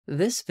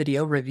This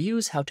video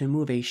reviews how to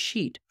move a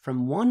sheet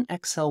from one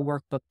Excel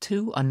workbook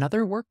to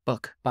another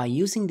workbook by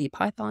using the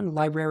Python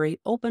library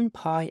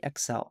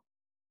OpenPyXL.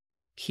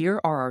 Here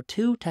are our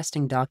two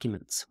testing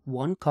documents,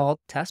 one called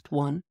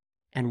Test1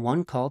 and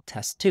one called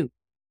Test2.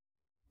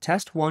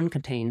 Test1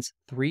 contains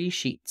 3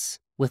 sheets,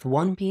 with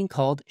one being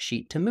called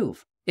Sheet to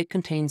Move. It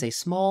contains a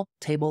small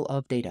table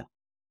of data.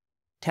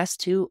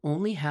 Test2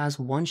 only has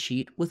one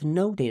sheet with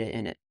no data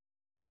in it.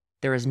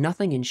 There is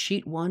nothing in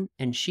Sheet 1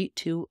 and Sheet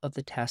 2 of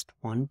the Test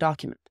 1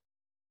 document.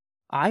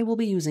 I will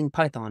be using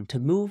Python to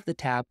move the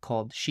tab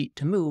called Sheet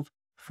to Move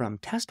from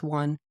Test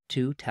 1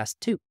 to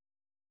Test 2.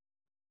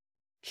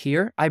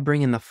 Here, I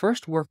bring in the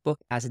first workbook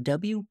as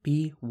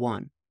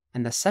WB1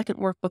 and the second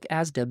workbook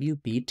as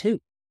WB2.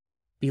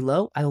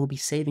 Below, I will be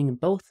saving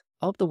both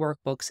of the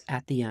workbooks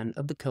at the end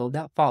of the code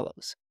that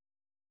follows.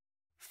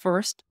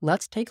 First,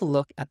 let's take a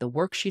look at the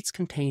worksheets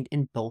contained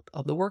in both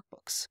of the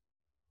workbooks.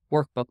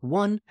 Workbook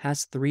 1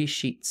 has 3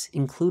 sheets,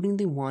 including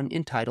the one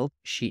entitled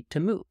Sheet to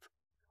Move.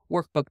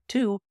 Workbook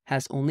 2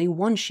 has only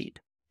one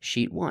sheet,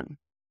 Sheet 1.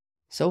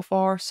 So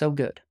far, so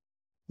good.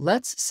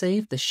 Let's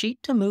save the Sheet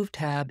to Move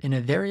tab in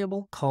a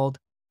variable called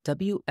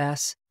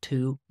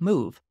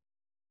ws2move.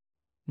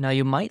 Now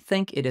you might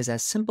think it is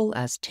as simple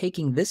as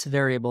taking this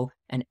variable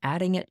and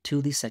adding it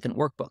to the second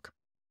workbook.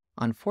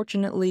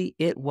 Unfortunately,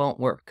 it won't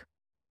work.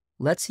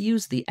 Let's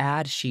use the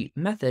add sheet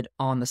method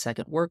on the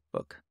second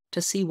workbook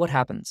to see what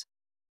happens.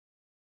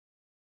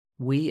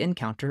 We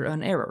encounter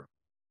an error.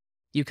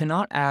 You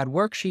cannot add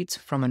worksheets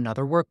from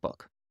another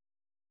workbook.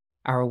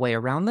 Our way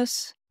around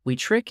this, we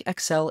trick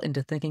Excel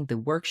into thinking the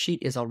worksheet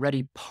is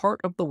already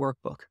part of the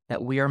workbook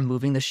that we are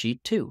moving the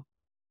sheet to.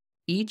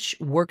 Each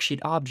worksheet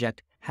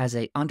object has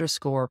a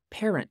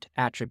 _parent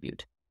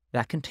attribute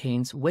that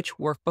contains which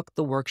workbook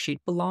the worksheet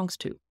belongs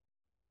to.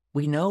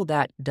 We know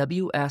that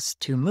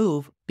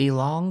ws2move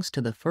belongs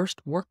to the first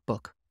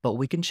workbook, but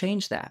we can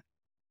change that.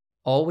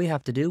 All we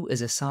have to do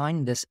is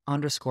assign this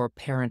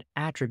 _parent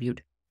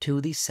attribute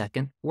to the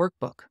second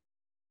workbook.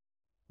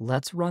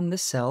 Let's run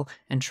this cell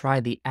and try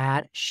the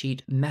add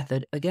sheet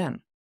method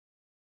again.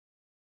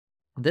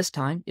 This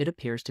time it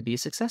appears to be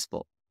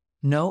successful.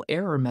 No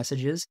error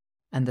messages,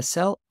 and the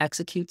cell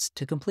executes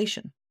to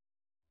completion.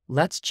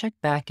 Let's check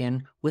back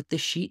in with the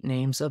sheet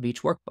names of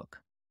each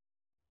workbook.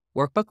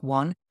 Workbook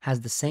 1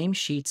 has the same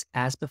sheets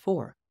as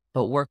before,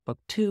 but Workbook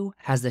 2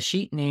 has the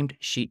sheet named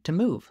Sheet to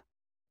Move.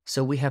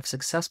 So we have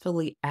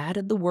successfully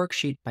added the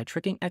worksheet by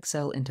tricking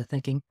Excel into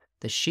thinking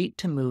the Sheet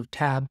to Move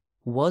tab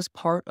was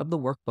part of the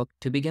workbook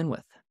to begin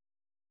with.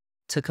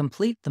 To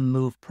complete the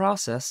move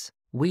process,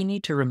 we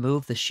need to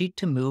remove the Sheet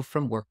to Move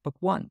from Workbook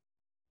 1.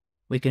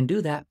 We can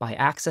do that by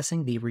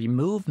accessing the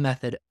remove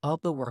method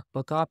of the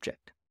workbook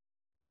object.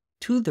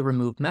 To the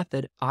remove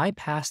method, I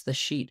pass the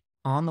sheet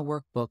on the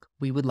workbook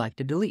we would like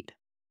to delete.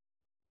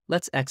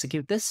 Let's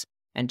execute this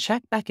and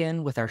check back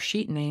in with our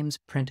sheet names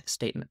print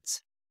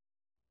statements.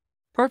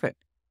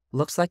 Perfect.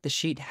 Looks like the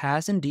sheet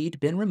has indeed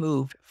been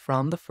removed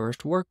from the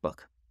first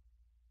workbook.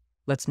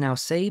 Let's now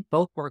save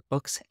both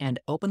workbooks and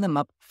open them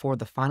up for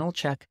the final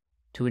check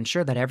to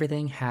ensure that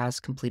everything has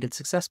completed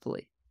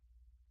successfully.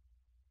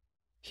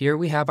 Here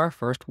we have our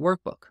first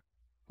workbook.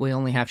 We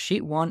only have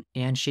Sheet 1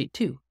 and Sheet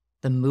 2.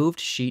 The moved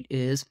sheet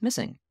is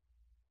missing.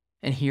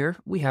 And here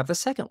we have the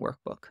second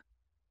workbook.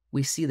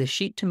 We see the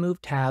Sheet to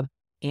Move tab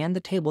and the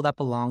table that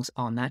belongs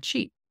on that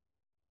sheet.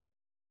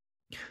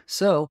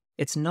 So,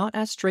 it's not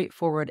as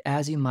straightforward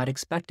as you might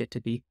expect it to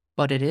be,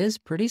 but it is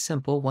pretty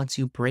simple once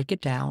you break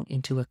it down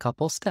into a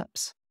couple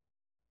steps.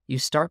 You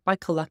start by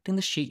collecting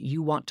the sheet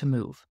you want to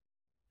move.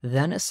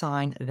 Then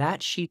assign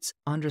that sheet's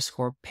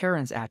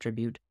 _parents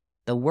attribute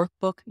the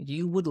workbook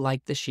you would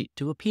like the sheet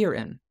to appear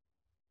in.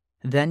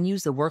 Then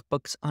use the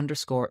workbook's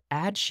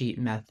 _add sheet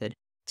method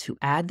to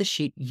add the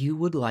sheet you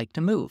would like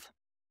to move.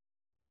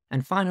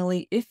 And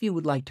finally, if you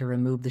would like to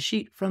remove the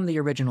sheet from the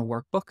original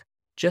workbook,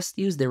 just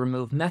use the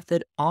remove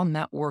method on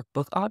that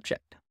workbook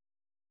object.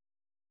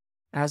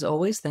 As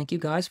always, thank you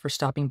guys for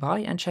stopping by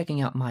and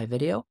checking out my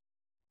video.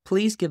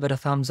 Please give it a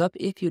thumbs up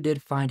if you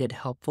did find it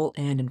helpful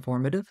and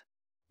informative.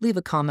 Leave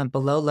a comment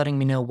below letting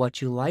me know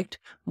what you liked,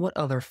 what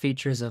other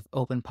features of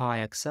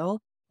OpenPyXL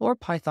or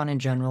Python in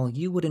general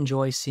you would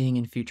enjoy seeing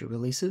in future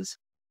releases.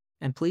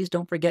 And please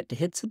don't forget to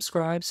hit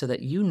subscribe so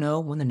that you know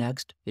when the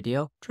next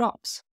video drops.